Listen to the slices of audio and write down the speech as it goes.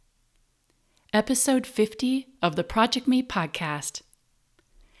Episode 50 of the Project Me podcast.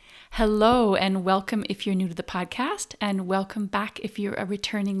 Hello and welcome if you're new to the podcast, and welcome back if you're a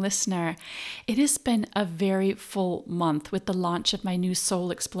returning listener. It has been a very full month with the launch of my new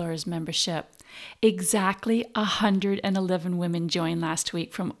Soul Explorers membership. Exactly 111 women joined last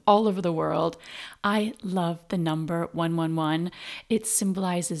week from all over the world. I love the number 111. It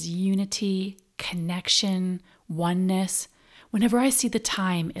symbolizes unity, connection, oneness. Whenever I see the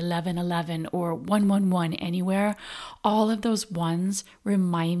time 1111 or 111 anywhere, all of those ones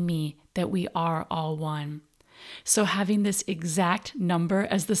remind me that we are all one. So having this exact number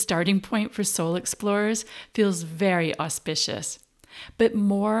as the starting point for Soul Explorers feels very auspicious. But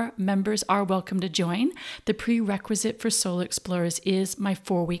more members are welcome to join. The prerequisite for Soul Explorers is my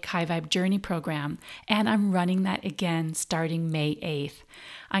 4-week High Vibe Journey program, and I'm running that again starting May 8th.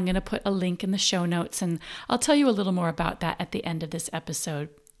 I'm going to put a link in the show notes, and I'll tell you a little more about that at the end of this episode.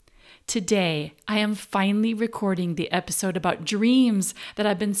 Today, I am finally recording the episode about dreams that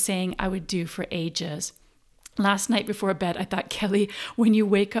I've been saying I would do for ages. Last night before bed, I thought, Kelly, when you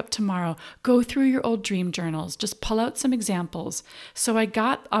wake up tomorrow, go through your old dream journals. Just pull out some examples. So I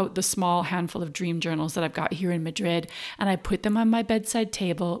got out the small handful of dream journals that I've got here in Madrid, and I put them on my bedside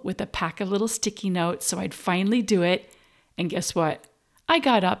table with a pack of little sticky notes so I'd finally do it. And guess what? I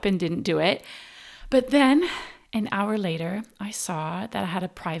got up and didn't do it. But then, an hour later, I saw that I had a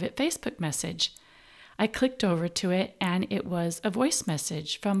private Facebook message. I clicked over to it, and it was a voice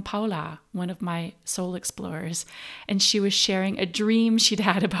message from Paula, one of my Soul Explorers, and she was sharing a dream she'd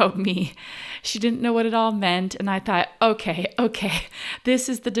had about me. She didn't know what it all meant, and I thought, okay, this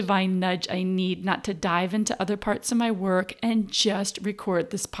is the divine nudge I need not to dive into other parts of my work and just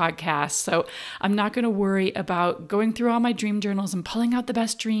record this podcast. So I'm not going to worry about going through all my dream journals and pulling out the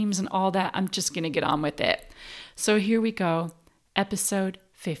best dreams and all that. I'm just going to get on with it. So here we go, episode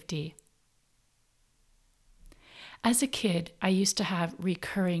 50. As a kid, I used to have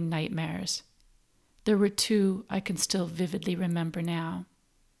recurring nightmares. There were two I can still vividly remember now.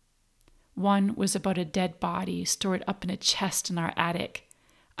 One was about a dead body stored up in a chest in our attic.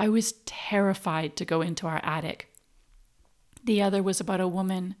 I was terrified to go into our attic. The other was about a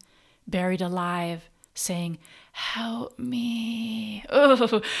woman buried alive saying, "Help me."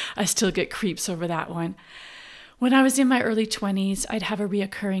 Oh, I still get creeps over that one. When I was in my early 20s, I'd have a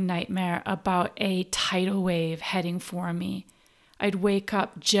reoccurring nightmare about a tidal wave heading for me. I'd wake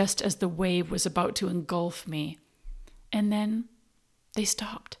up just as the wave was about to engulf me. And then they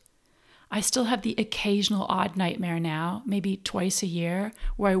stopped. I still have the occasional odd nightmare now, maybe twice a year,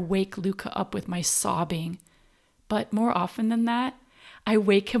 where I wake Luca up with my sobbing. But more often than that, I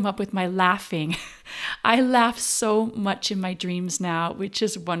wake him up with my laughing. I laugh so much in my dreams now, which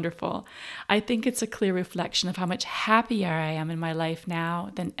is wonderful. I think it's a clear reflection of how much happier I am in my life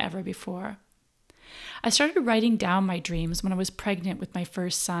now than ever before. I started writing down my dreams when I was pregnant with my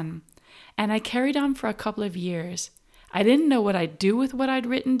first son, and I carried on for a couple of years. I didn't know what I'd do with what I'd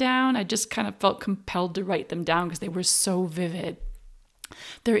written down. I just kind of felt compelled to write them down because they were so vivid.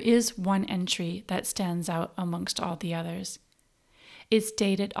 There is one entry that stands out amongst all the others. It's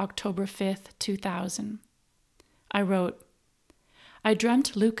dated October 5th, 2000. I wrote, I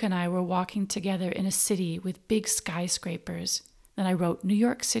dreamt Luca and I were walking together in a city with big skyscrapers. Then I wrote New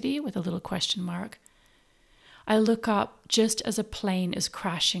York City with a little question mark. I look up just as a plane is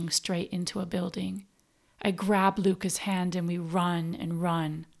crashing straight into a building. I grab Luca's hand and we run and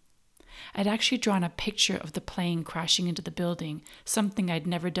run. I'd actually drawn a picture of the plane crashing into the building, something I'd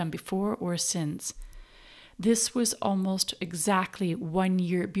never done before or since. This was almost exactly 1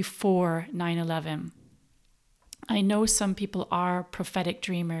 year before 9/11. I know some people are prophetic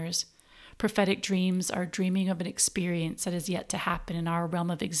dreamers. Prophetic dreams are dreaming of an experience that is yet to happen in our realm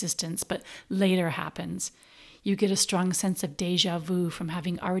of existence, but later happens. You get a strong sense of déjà vu from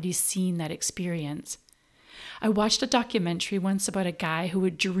having already seen that experience. I watched a documentary once about a guy who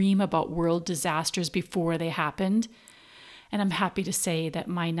would dream about world disasters before they happened. And I'm happy to say that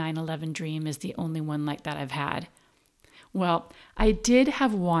my 9/11 dream is the only one like that I've had. Well, I did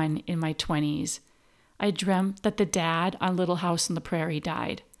have one in my 20s. I dreamt that the dad on Little House on the Prairie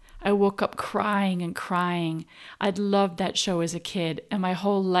died. I woke up crying and crying. I'd loved that show as a kid, and my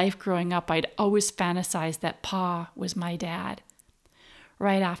whole life growing up, I'd always fantasized that Pa was my dad.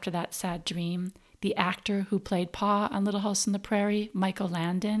 Right after that sad dream, the actor who played Pa on Little House on the Prairie, Michael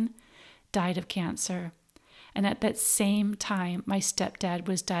Landon, died of cancer. And at that same time, my stepdad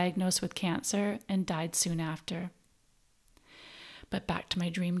was diagnosed with cancer and died soon after. But back to my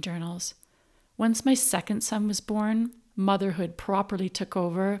dream journals. Once my second son was born, motherhood properly took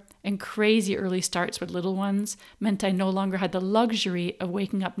over and crazy early starts with little ones meant I no longer had the luxury of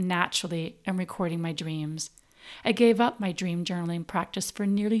waking up naturally and recording my dreams. I gave up my dream journaling practice for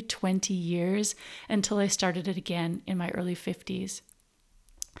nearly 20 years until I started it again in my early 50s.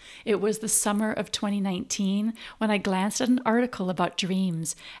 It was the summer of 2019 when I glanced at an article about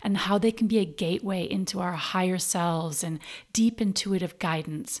dreams and how they can be a gateway into our higher selves and deep intuitive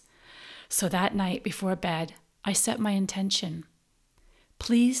guidance. So that night before bed, I set my intention.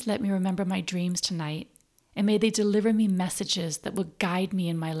 Please let me remember my dreams tonight, and may they deliver me messages that will guide me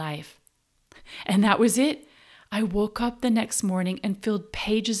in my life. And that was it. I woke up the next morning and filled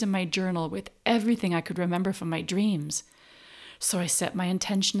pages in my journal with everything I could remember from my dreams. So I set my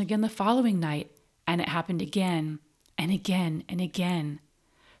intention again the following night, and it happened again and again and again.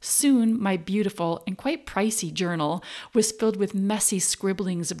 Soon, my beautiful and quite pricey journal was filled with messy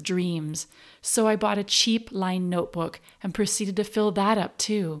scribblings of dreams, so I bought a cheap lined notebook and proceeded to fill that up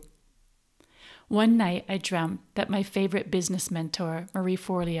too. One night, I dreamt that my favorite business mentor, Marie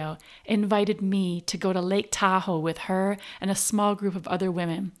Forleo, invited me to go to Lake Tahoe with her and a small group of other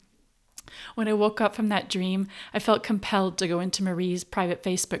women. When I woke up from that dream, I felt compelled to go into Marie's private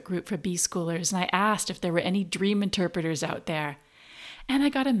Facebook group for B-schoolers, and I asked if there were any dream interpreters out there. And I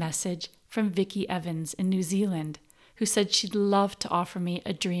got a message from Vicky Evans in New Zealand, who said she'd love to offer me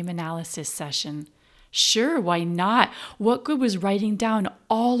a dream analysis session. Sure, why not? What good was writing down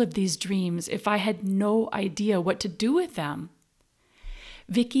all of these dreams if I had no idea what to do with them?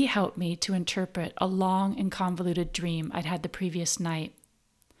 Vicky helped me to interpret a long and convoluted dream I'd had the previous night.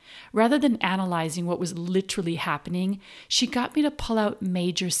 Rather than analyzing what was literally happening, she got me to pull out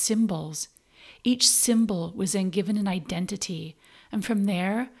major symbols. Each symbol was then given an identity, and from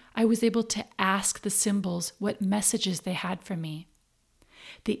there, I was able to ask the symbols what messages they had for me.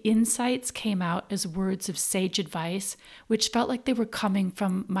 The insights came out as words of sage advice, which felt like they were coming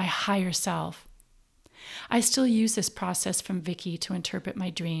from my higher self. I still use this process from Vicky to interpret my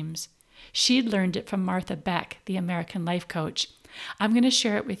dreams. She'd learned it from Martha Beck, the American life coach. I'm going to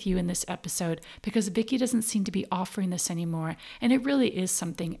share it with you in this episode because Vicky doesn't seem to be offering this anymore, and it really is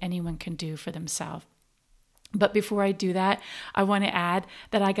something anyone can do for themselves. But before I do that, I want to add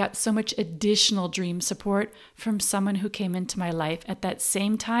that I got so much additional dream support from someone who came into my life at that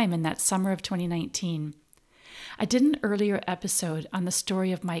same time in that summer of 2019. I did an earlier episode on the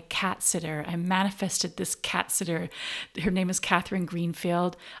story of my cat sitter. I manifested this cat sitter. Her name is Catherine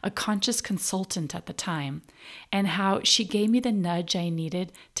Greenfield, a conscious consultant at the time, and how she gave me the nudge I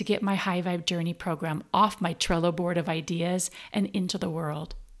needed to get my High Vibe Journey program off my Trello board of ideas and into the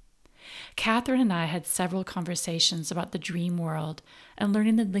world. Catherine and I had several conversations about the dream world and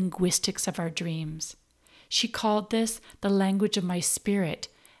learning the linguistics of our dreams. She called this the language of my spirit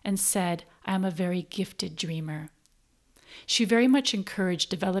and said I am a very gifted dreamer. She very much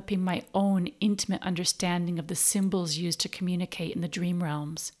encouraged developing my own intimate understanding of the symbols used to communicate in the dream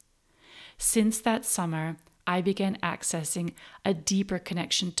realms. Since that summer, I began accessing a deeper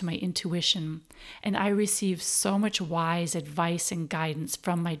connection to my intuition, and I received so much wise advice and guidance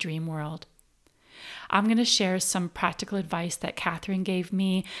from my dream world. I'm going to share some practical advice that Catherine gave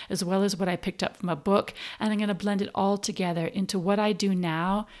me, as well as what I picked up from a book, and I'm going to blend it all together into what I do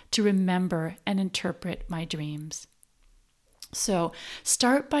now to remember and interpret my dreams. So,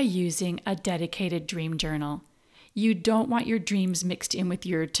 start by using a dedicated dream journal. You don't want your dreams mixed in with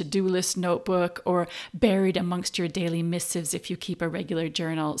your to-do list notebook or buried amongst your daily missives if you keep a regular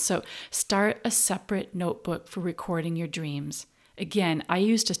journal. So start a separate notebook for recording your dreams. Again, I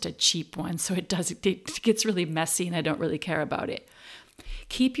use just a cheap one, so it gets really messy and I don't really care about it.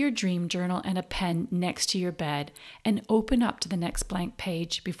 Keep your dream journal and a pen next to your bed and open up to the next blank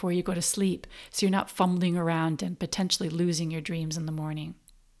page before you go to sleep so you're not fumbling around and potentially losing your dreams in the morning.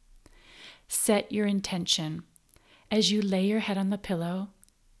 Set your intention. As you lay your head on the pillow,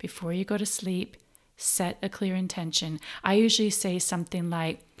 before you go to sleep, set a clear intention. I usually say something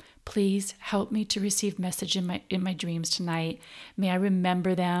like, please help me to receive message in my dreams tonight. May I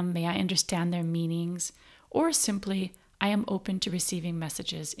remember them? May I understand their meanings? Or simply, I am open to receiving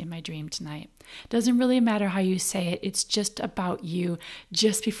messages in my dream tonight. Doesn't really matter how you say it. It's just about you,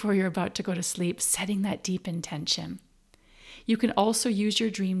 just before you're about to go to sleep, setting that deep intention. You can also use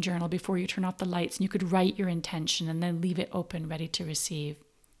your dream journal before you turn off the lights, and you could write your intention and then leave it open, ready to receive.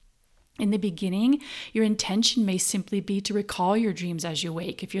 In the beginning, your intention may simply be to recall your dreams as you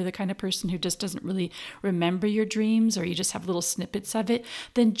wake. If you're the kind of person who just doesn't really remember your dreams, or you just have little snippets of it,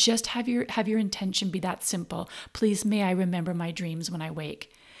 then just have your intention be that simple. Please, may I remember my dreams when I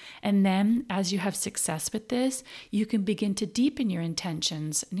wake. And then, as you have success with this, you can begin to deepen your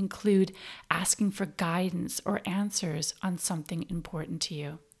intentions and include asking for guidance or answers on something important to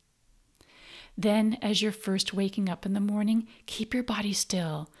you. Then, as you're first waking up in the morning, keep your body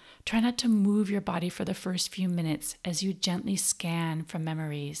still. Try not to move your body for the first few minutes as you gently scan for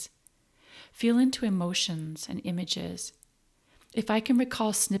memories. Feel into emotions and images. If I can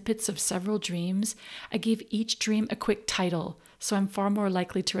recall snippets of several dreams, I give each dream a quick title, so I'm far more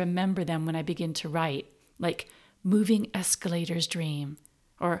likely to remember them when I begin to write, like Moving Escalators Dream,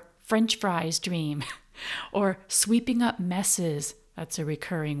 or French Fries Dream, or Sweeping Up Messes. That's a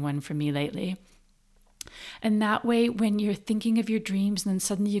recurring one for me lately. And that way, when you're thinking of your dreams and then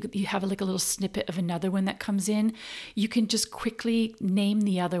suddenly you have like a little snippet of another one that comes in, you can just quickly name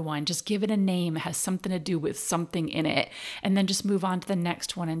the other one. Just give it a name. It has something to do with something in it. And then just move on to the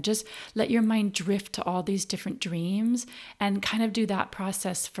next one and just let your mind drift to all these different dreams and kind of do that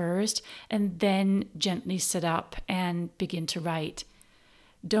process first and then gently sit up and begin to write.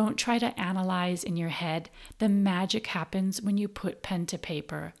 Don't try to analyze in your head. The magic happens when you put pen to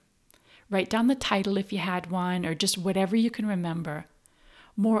paper. Write down the title if you had one, or just whatever you can remember.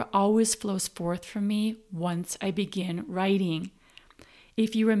 More always flows forth from me once I begin writing.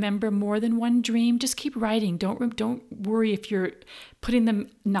 If you remember more than one dream, just keep writing. Don't worry if you're putting them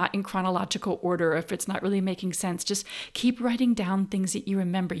not in chronological order, or if it's not really making sense. Just keep writing down things that you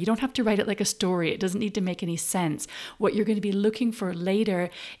remember. You don't have to write it like a story. It doesn't need to make any sense. What you're going to be looking for later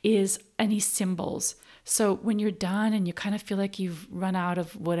is any symbols. So when you're done and you kind of feel like you've run out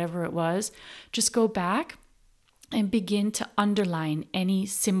of whatever it was, just go back and begin to underline any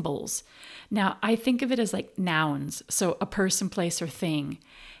symbols. Now, I think of it as like nouns, so a person, place, or thing.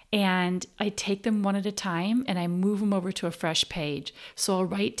 And I take them one at a time and I move them over to a fresh page. So I'll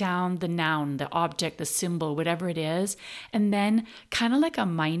write down the noun, the object, the symbol, whatever it is. And then kind of like a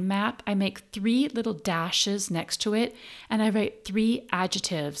mind map, I make 3 little dashes next to it and I write 3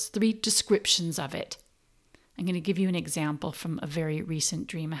 adjectives, 3 descriptions of it. I'm going to give you an example from a very recent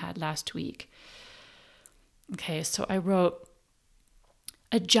dream I had last week. Okay, so I wrote,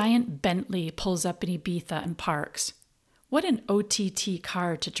 a giant Bentley pulls up in Ibiza and parks. What an OTT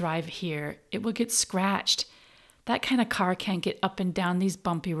car to drive here. It will get scratched. That kind of car can't get up and down these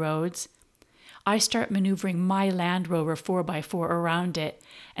bumpy roads. I start maneuvering my Land Rover 4x4 around it,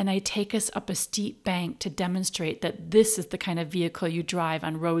 and I take us up a steep bank to demonstrate that this is the kind of vehicle you drive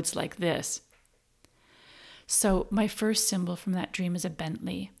on roads like this. So my first symbol from that dream is a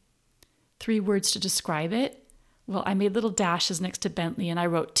Bentley. 3 words to describe it. Well, I made little dashes next to Bentley and I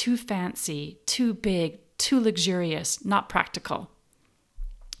wrote too fancy, too big, too luxurious, not practical.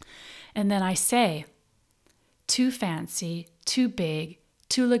 And then I say, too fancy, too big,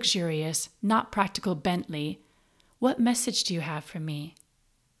 too luxurious, not practical Bentley. What message do you have for me?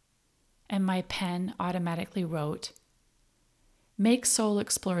 And my pen automatically wrote, make Soul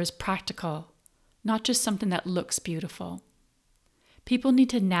Explorers practical, not just something that looks beautiful. People need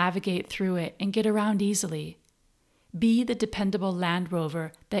to navigate through it and get around easily. Be the dependable Land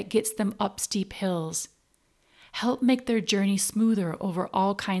Rover that gets them up steep hills. Help make their journey smoother over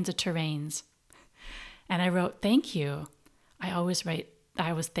all kinds of terrains. And I wrote, thank you. I always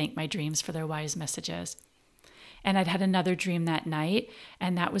thank my dreams for their wise messages. And I'd had another dream that night,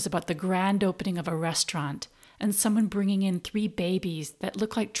 and that was about the grand opening of a restaurant and someone bringing in 3 babies that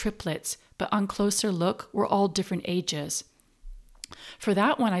looked like triplets, but on closer look were all different ages. For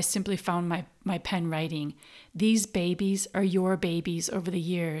that one, I simply found my pen writing, these babies are your babies over the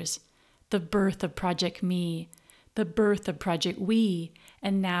years, the birth of Project Me, the birth of Project We,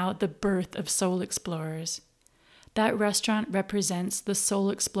 and now the birth of Soul Explorers. That restaurant represents the Soul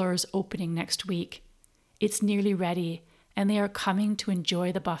Explorers opening next week. It's nearly ready, and they are coming to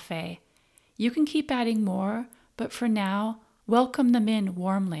enjoy the buffet. You can keep adding more, but for now, welcome them in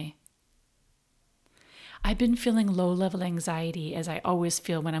warmly. I've been feeling low-level anxiety, as I always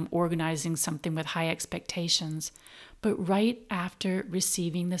feel when I'm organizing something with high expectations. But right after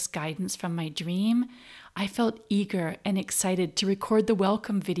receiving this guidance from my dream, I felt eager and excited to record the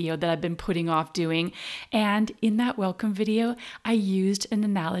welcome video that I've been putting off doing. And in that welcome video, I used an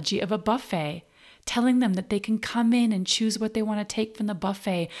analogy of a buffet, telling them that they can come in and choose what they want to take from the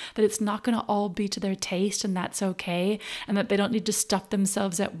buffet, that it's not going to all be to their taste and that's okay, and that they don't need to stuff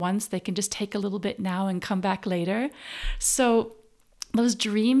themselves at once. They can just take a little bit now and come back later. So those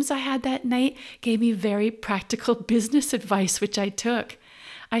dreams I had that night gave me very practical business advice, which I took.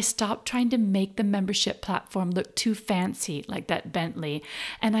 I stopped trying to make the membership platform look too fancy like that Bentley,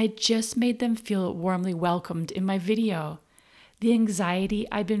 and I just made them feel warmly welcomed in my video. The anxiety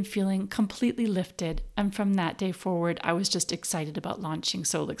I'd been feeling completely lifted, and from that day forward, I was just excited about launching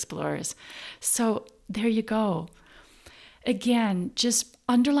Soul Explorers. So there you go. Again, just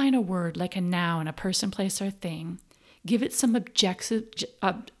underline a word like a noun, a person, place, or thing. Give it some adjectives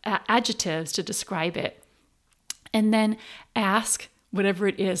to describe it. And then ask whatever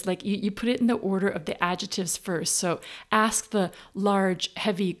it is. Like you put it in the order of the adjectives first. So ask the large,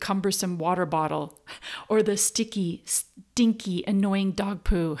 heavy, cumbersome water bottle, or the sticky, stinky, annoying dog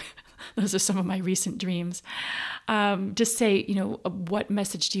poo. Those are some of my recent dreams. Just say, what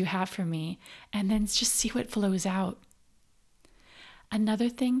message do you have for me? And then just see what flows out. Another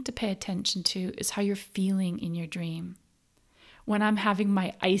thing to pay attention to is how you're feeling in your dream. When I'm having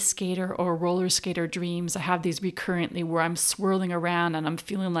my ice skater or roller skater dreams, I have these recurrently where I'm swirling around and I'm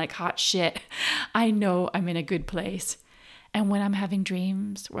feeling like hot shit. I know I'm in a good place. And when I'm having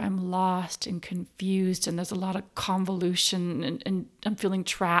dreams where I'm lost and confused and there's a lot of convolution and I'm feeling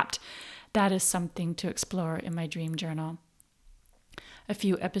trapped, that is something to explore in my dream journal. A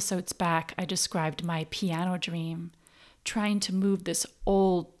few episodes back, I described my piano dream, trying to move this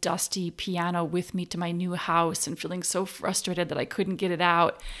old, dusty piano with me to my new house and feeling so frustrated that I couldn't get it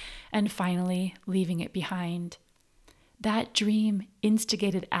out, and finally leaving it behind. That dream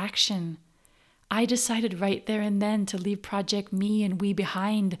instigated action. I decided right there and then to leave Project Me and We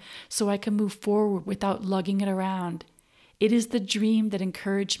behind so I can move forward without lugging it around. It is the dream that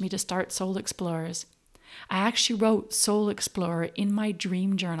encouraged me to start Soul Explorers. I actually wrote Soul Explorer in my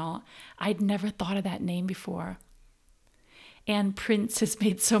dream journal. I'd never thought of that name before. And Prince has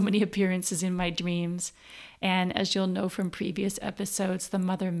made so many appearances in my dreams. And as you'll know from previous episodes, the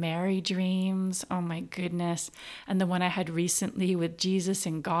Mother Mary dreams, oh my goodness. And the one I had recently with Jesus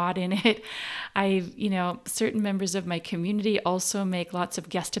and God in it. Certain members of my community also make lots of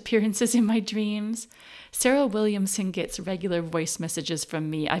guest appearances in my dreams. Sarah Williamson gets regular voice messages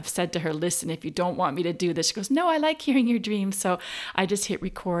from me. I've said to her, listen, if you don't want me to do this, she goes, no, I like hearing your dreams. So I just hit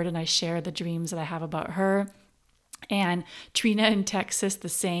record and I share the dreams that I have about her. And Trina in Texas, the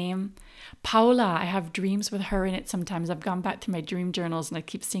same. Paula, I have dreams with her in it sometimes. I've gone back through my dream journals and I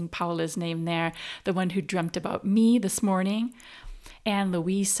keep seeing Paula's name there, the one who dreamt about me this morning. And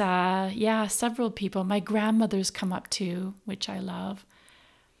Louisa, several people. My grandmother's come up too, which I love.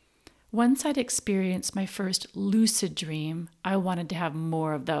 Once I'd experienced my first lucid dream, I wanted to have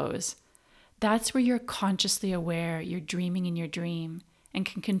more of those. That's where you're consciously aware you're dreaming in your dream and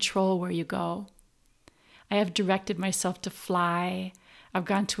can control where you go. I have directed myself to fly. I've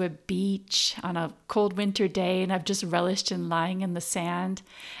gone to a beach on a cold winter day and I've just relished in lying in the sand.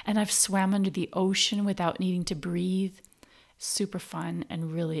 And I've swam under the ocean without needing to breathe. Super fun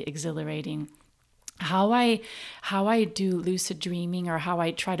and really exhilarating. How I do lucid dreaming, or how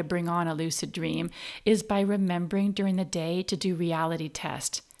I try to bring on a lucid dream, is by remembering during the day to do reality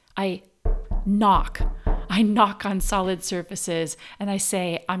test. I knock on solid surfaces and I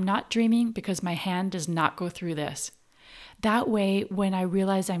say, I'm not dreaming because my hand does not go through this. That way, when I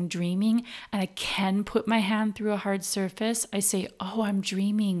realize I'm dreaming and I can put my hand through a hard surface, I say, oh, I'm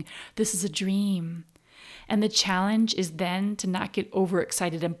dreaming. This is a dream. And the challenge is then to not get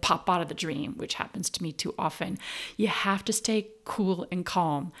overexcited and pop out of the dream, which happens to me too often. You have to stay cool and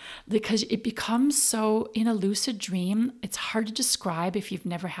calm because it becomes so, in a lucid dream, it's hard to describe if you've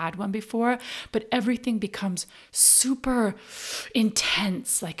never had one before, but everything becomes super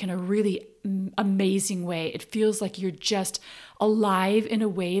intense, like in a really amazing way. It feels like you're just alive in a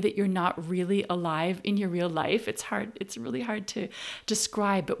way that you're not really alive in your real life. It's really hard to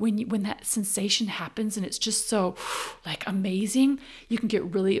describe, but when that sensation happens and it's just so like amazing, you can get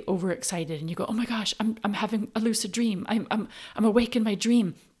really overexcited and you go, oh my gosh, I'm having a lucid dream. I'm awake in my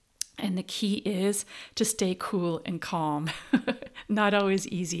dream. And the key is to stay cool and calm. Not always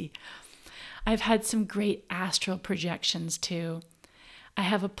easy. I've had some great astral projections too. I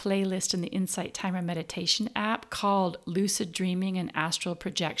have a playlist in the Insight Timer meditation app called Lucid Dreaming and Astral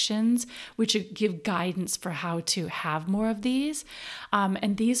Projections, which give guidance for how to have more of these.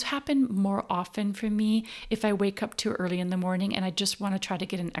 And these happen more often for me if I wake up too early in the morning and I just want to try to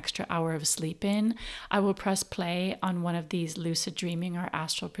get an extra hour of sleep in. I will press play on one of these lucid dreaming or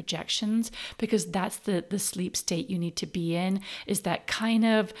astral projections because that's the sleep state you need to be in, is that kind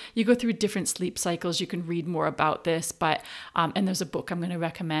of, you go through different sleep cycles. You can read more about this, but and there's a book I'm going to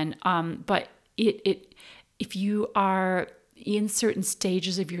recommend. But if you are in certain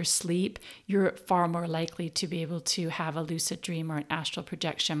stages of your sleep, you're far more likely to be able to have a lucid dream or an astral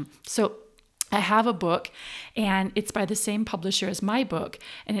projection. So I have a book and it's by the same publisher as my book,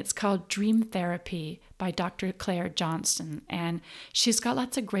 and it's called Dream Therapy by Dr. Claire Johnston. And she's got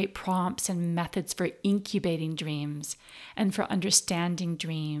lots of great prompts and methods for incubating dreams and for understanding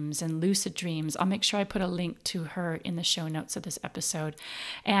dreams and lucid dreams. I'll make sure I put a link to her in the show notes of this episode.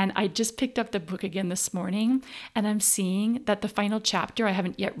 And I just picked up the book again this morning, and I'm seeing that the final chapter I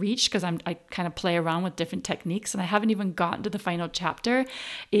haven't yet reached because I kind of play around with different techniques, and I haven't even gotten to the final chapter.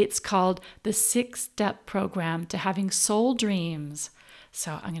 It's called The 6-Step Program to Having Soul Dreams.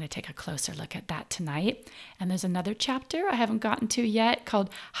 So I'm going to take a closer look at that tonight. And there's another chapter I haven't gotten to yet called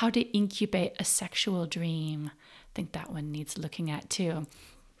How to Incubate a Sexual Dream. I think that one needs looking at too.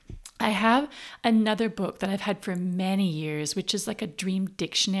 I have another book that I've had for many years, which is like a dream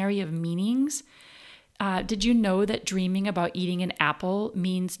dictionary of meanings. Did you know that dreaming about eating an apple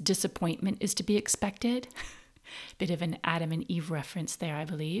means disappointment is to be expected? Bit of an Adam and Eve reference there, I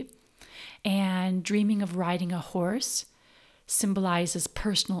believe. And dreaming of riding a horse symbolizes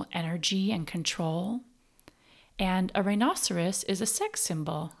personal energy and control. And a rhinoceros is a sex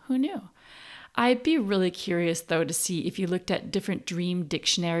symbol. Who knew? I'd be really curious, though, to see if you looked at different dream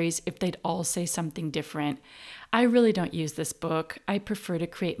dictionaries, if they'd all say something different. I really don't use this book. I prefer to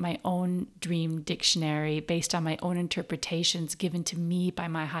create my own dream dictionary based on my own interpretations given to me by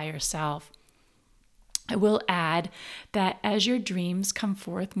my higher self. I will add that as your dreams come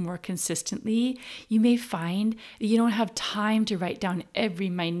forth more consistently, you may find that you don't have time to write down every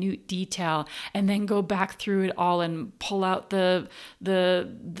minute detail and then go back through it all and pull out the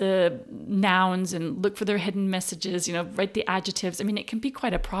nouns and look for their hidden messages, write the adjectives. I mean, it can be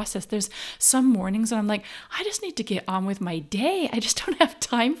quite a process. There's some mornings when I'm like, I just need to get on with my day. I just don't have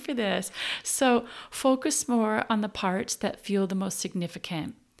time for this. So focus more on the parts that feel the most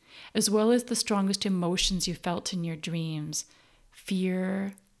significant, as well as the strongest emotions you felt in your dreams: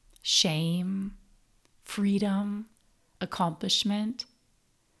 fear, shame, freedom, accomplishment.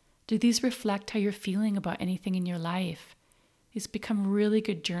 Do these reflect how you're feeling about anything in your life? These become really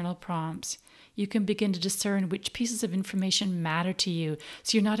good journal prompts. You can begin to discern which pieces of information matter to you,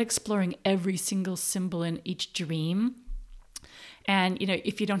 so you're not exploring every single symbol in each dream. And,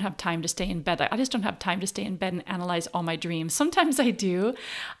 if you don't have time to stay in bed, I just don't have time to stay in bed and analyze all my dreams. Sometimes I do,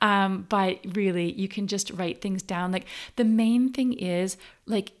 but really you can just write things down. Like, the main thing is,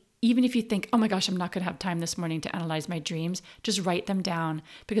 even if you think, oh my gosh, I'm not going to have time this morning to analyze my dreams, just write them down,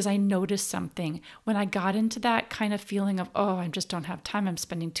 because I noticed something. When I got into that kind of feeling of, oh, I just don't have time, I'm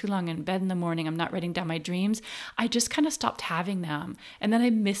spending too long in bed in the morning, I'm not writing down my dreams, I just kind of stopped having them, and then I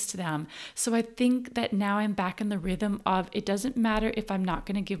missed them. So I think that now I'm back in the rhythm of, it doesn't matter if I'm not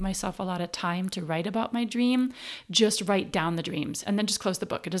going to give myself a lot of time to write about my dream, just write down the dreams and then just close the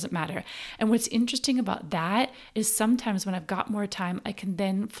book. It doesn't matter. And what's interesting about that is sometimes when I've got more time, I can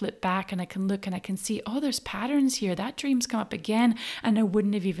then flip back and I can look and I can see, oh, there's patterns here. That dream's come up again. And I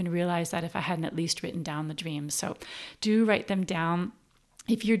wouldn't have even realized that if I hadn't at least written down the dreams. So do write them down.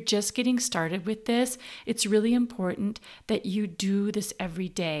 If you're just getting started with this, it's really important that you do this every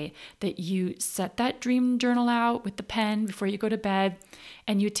day, that you set that dream journal out with the pen before you go to bed,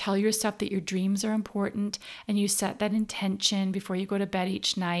 and you tell yourself that your dreams are important, and you set that intention before you go to bed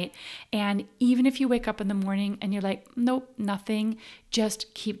each night. And even if you wake up in the morning and you're like, nope, nothing,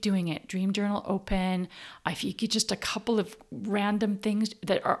 just keep doing it. Dream journal open. If you get just a couple of random things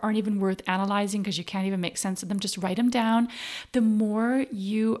that aren't even worth analyzing because you can't even make sense of them, just write them down. The more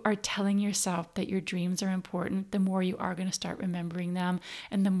you are telling yourself that your dreams are important, the more you are going to start remembering them,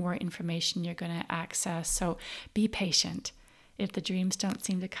 and the more information you're going to access. So be patient. If the dreams don't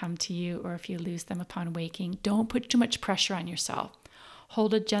seem to come to you, or if you lose them upon waking, don't put too much pressure on yourself.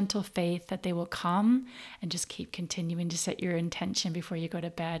 Hold a gentle faith that they will come, and just keep continuing to set your intention before you go to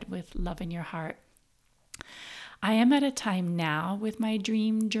bed with love in your heart. I am at a time now with my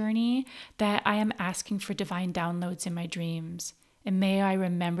dream journey that I am asking for divine downloads in my dreams, and may I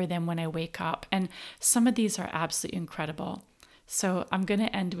remember them when I wake up. And some of these are absolutely incredible. So I'm going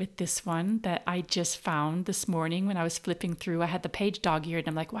to end with this one that I just found this morning when I was flipping through. I had the page dog-eared, and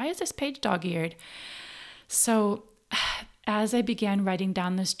I'm like, why is this page dog-eared? So as I began writing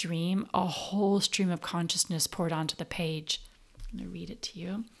down this dream, a whole stream of consciousness poured onto the page. I'm going to read it to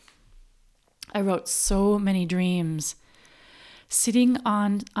you. I wrote so many dreams. Sitting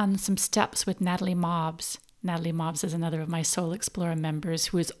on some steps with Natalie Mobbs. Natalie Mobbs is another of my Soul Explorer members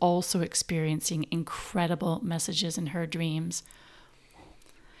who is also experiencing incredible messages in her dreams.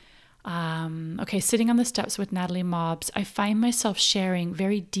 Sitting on the steps with Natalie Mobbs, I find myself sharing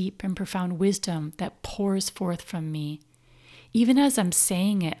very deep and profound wisdom that pours forth from me. Even as I'm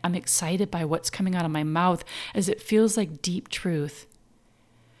saying it, I'm excited by what's coming out of my mouth, as it feels like deep truth.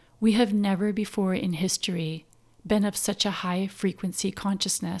 We have never before in history been of such a high frequency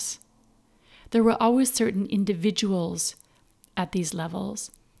consciousness. There were always certain individuals at these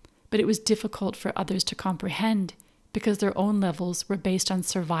levels, but it was difficult for others to comprehend because their own levels were based on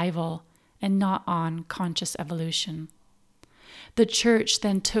survival and not on conscious evolution. The church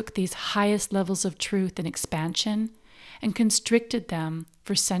then took these highest levels of truth and expansion and constricted them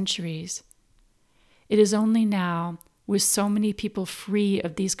for centuries. It is only now, with so many people free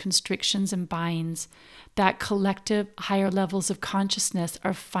of these constrictions and binds, that collective higher levels of consciousness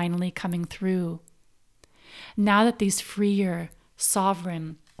are finally coming through. Now that these freer,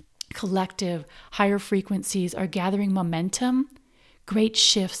 sovereign, collective, higher frequencies are gathering momentum, great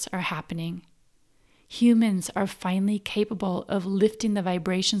shifts are happening. Humans are finally capable of lifting the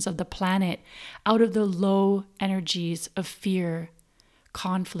vibrations of the planet out of the low energies of fear,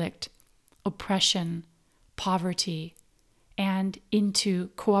 conflict, oppression, poverty, and into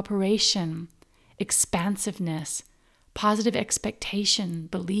cooperation, expansiveness, positive expectation,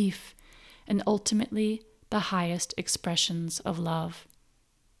 belief, and ultimately the highest expressions of love.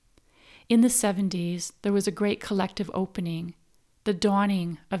 In the 70s, there was a great collective opening, the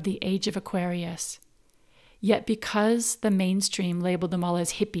dawning of the age of Aquarius. Yet because the mainstream labeled them all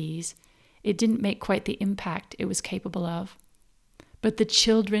as hippies, it didn't make quite the impact it was capable of. But the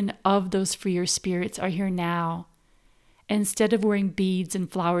children of those freer spirits are here now. Instead of wearing beads and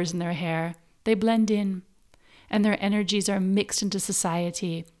flowers in their hair, they blend in, and their energies are mixed into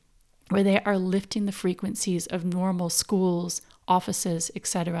society, where they are lifting the frequencies of normal schools, offices,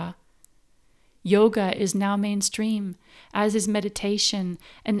 etc. Yoga is now mainstream, as is meditation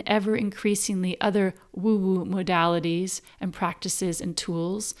and ever increasingly other woo-woo modalities and practices and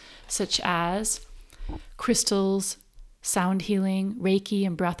tools, such as crystals, sound healing, Reiki,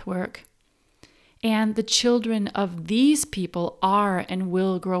 and breath work. And the children of these people are and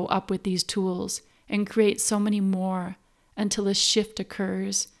will grow up with these tools and create so many more until a shift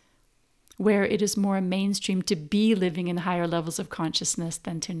occurs where it is more mainstream to be living in higher levels of consciousness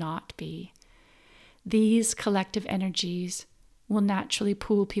than to not be. These collective energies will naturally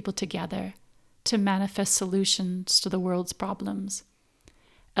pull people together to manifest solutions to the world's problems,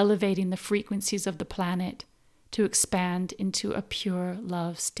 elevating the frequencies of the planet to expand into a pure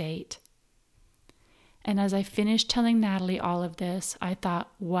love state. And as I finished telling Natalie all of this, I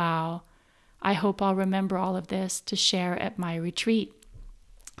thought, wow, I hope I'll remember all of this to share at my retreat.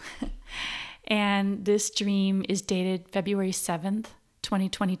 And this dream is dated February 7th,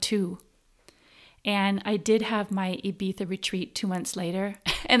 2022. And I did have my Ibiza retreat 2 months later,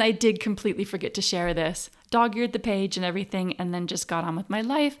 and I did completely forget to share this. Dog-eared the page and everything, and then just got on with my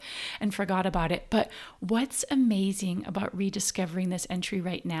life and forgot about it. But what's amazing about rediscovering this entry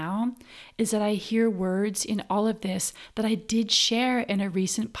right now is that I hear words in all of this that I did share in a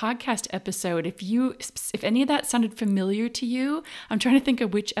recent podcast episode. If any of that sounded familiar to you, I'm trying to think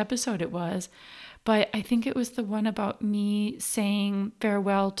of which episode it was, but I think it was the one about me saying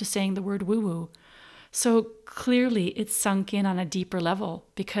farewell to saying the word woo-woo. So clearly it's sunk in on a deeper level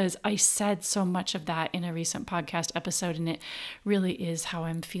because I said so much of that in a recent podcast episode, and it really is how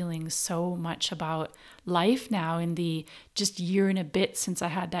I'm feeling so much about life now in the just year and a bit since I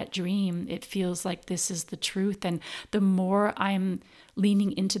had that dream. It feels like this is the truth. And the more I'm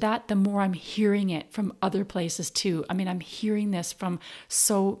leaning into that, the more I'm hearing it from other places too. I mean, I'm hearing this from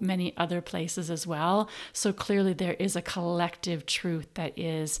so many other places as well. So clearly there is a collective truth that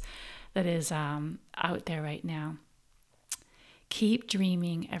is out there right now. Keep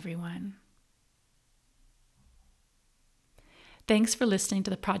dreaming, everyone. Thanks for listening to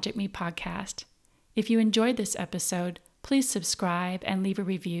the Project Me podcast. If you enjoyed this episode, please subscribe and leave a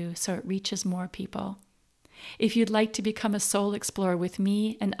review so it reaches more people. If you'd like to become a soul explorer with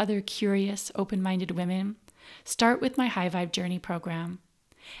me and other curious, open-minded women, start with my High Vibe Journey program.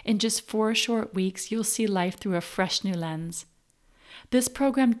 In just 4 short weeks, you'll see life through a fresh new lens. This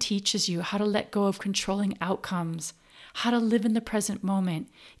program teaches you how to let go of controlling outcomes, how to live in the present moment,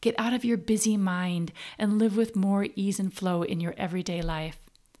 get out of your busy mind, and live with more ease and flow in your everyday life.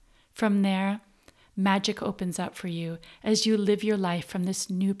 From there, magic opens up for you as you live your life from this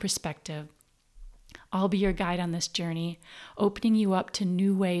new perspective. I'll be your guide on this journey, opening you up to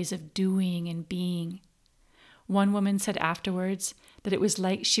new ways of doing and being. One woman said afterwards that it was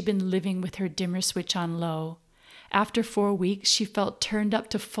like she'd been living with her dimmer switch on low. After 4 weeks, she felt turned up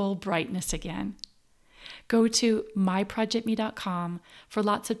to full brightness again. Go to myprojectme.com for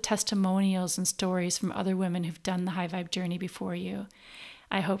lots of testimonials and stories from other women who've done the High Vibe Journey before you.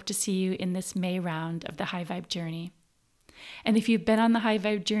 I hope to see you in this May round of the High Vibe Journey. And if you've been on the High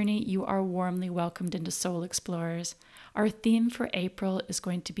Vibe Journey, you are warmly welcomed into Soul Explorers. Our theme for April is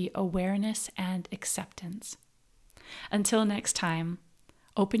going to be awareness and acceptance. Until next time,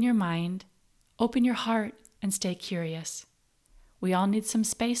 open your mind, Open your heart and stay curious. We all need some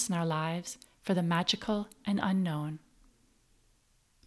space in our lives for the magical and unknown.